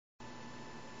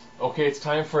Okay, it's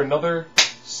time for another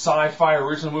sci-fi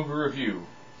original movie review.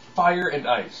 Fire and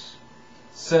Ice.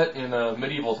 Set in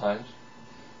medieval times.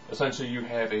 Essentially, you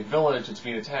have a village that's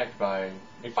being attacked by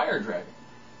a fire dragon.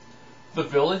 The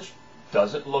village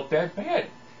doesn't look that bad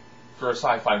for a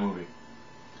sci-fi movie.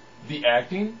 The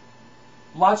acting,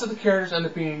 lots of the characters end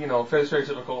up being, fairly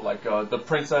stereotypical. Like, the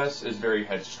princess is very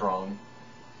headstrong.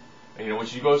 And, when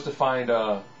she goes to find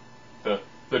the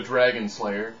dragon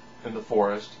slayer in the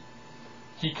forest,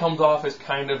 he comes off as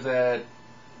kind of that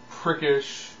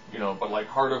prickish, but like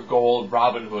heart of gold,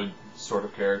 Robin Hood sort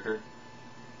of character.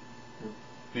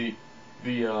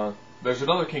 There's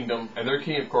another kingdom, and their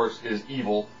king, of course, is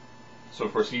evil. So,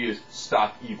 of course, he is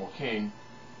stock evil king.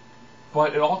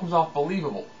 But it all comes off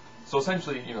believable. So,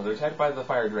 essentially, they're attacked by the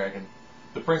fire dragon.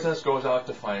 The princess goes out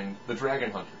to find the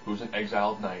dragon hunter, who's an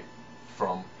exiled knight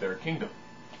from their kingdom.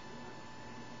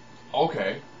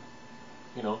 Okay.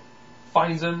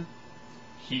 Finds him.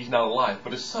 He's not alive,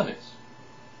 but his son is.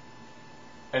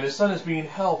 And his son is being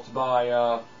helped by,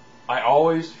 I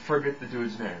always forget the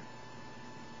dude's name.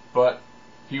 But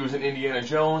he was in Indiana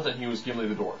Jones, and he was Gimli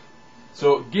the dwarf.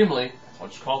 So Gimli, that's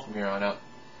what you call from here on out,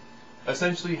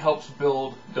 essentially helps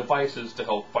build devices to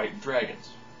help fight dragons.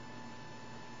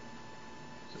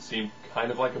 Does it seem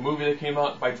kind of like a movie that came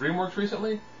out by DreamWorks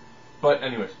recently? But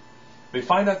anyways, they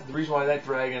find out that the reason why that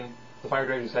dragon, the fire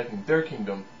dragon, is attacking their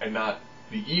kingdom and not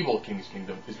the evil king's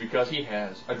kingdom is because he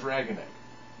has a dragon egg.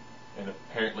 And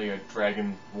apparently a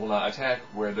dragon will not attack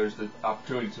where there's the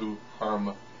opportunity to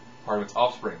harm part of its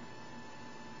offspring.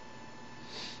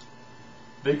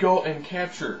 They go and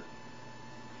capture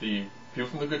the people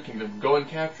from the good kingdom, go and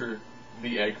capture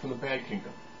the egg from the bad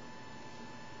kingdom.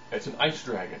 It's an ice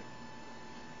dragon.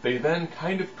 They then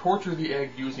kind of torture the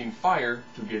egg using fire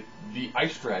to get the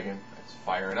ice dragon, that's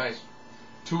fire and ice,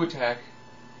 to attack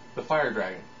the fire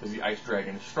dragon, because the ice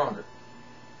dragon is stronger.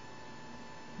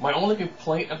 My only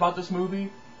complaint about this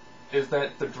movie is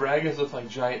that the dragons look like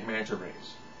giant manta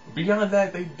rays. Beyond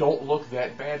that, they don't look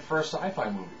that bad for a sci-fi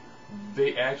movie.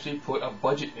 They actually put a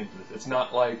budget into this. It's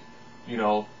not like,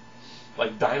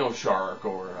 like Dino Shark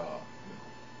or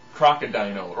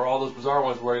Crocodino or all those bizarre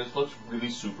ones where it looks really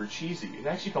super cheesy. It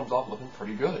actually comes off looking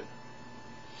pretty good.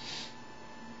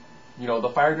 The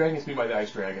fire dragon is beat by the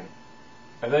ice dragon.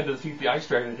 And then to defeat the ice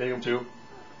dragon, they take him to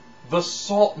the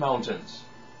Salt Mountains.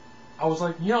 I was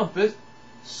like,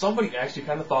 somebody actually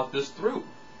kind of thought this through.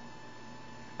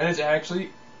 And it's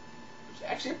actually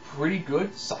a pretty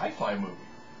good sci-fi movie.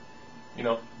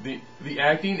 The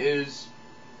acting is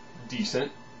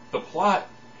decent. The plot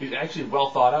is actually well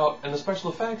thought out, and the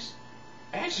special effects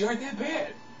actually aren't that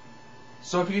bad.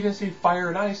 So if you didn't see Fire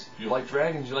and Ice, if you like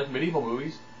dragons, you like medieval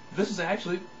movies, this is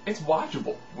it's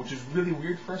watchable, which is really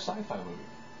weird for a sci-fi movie.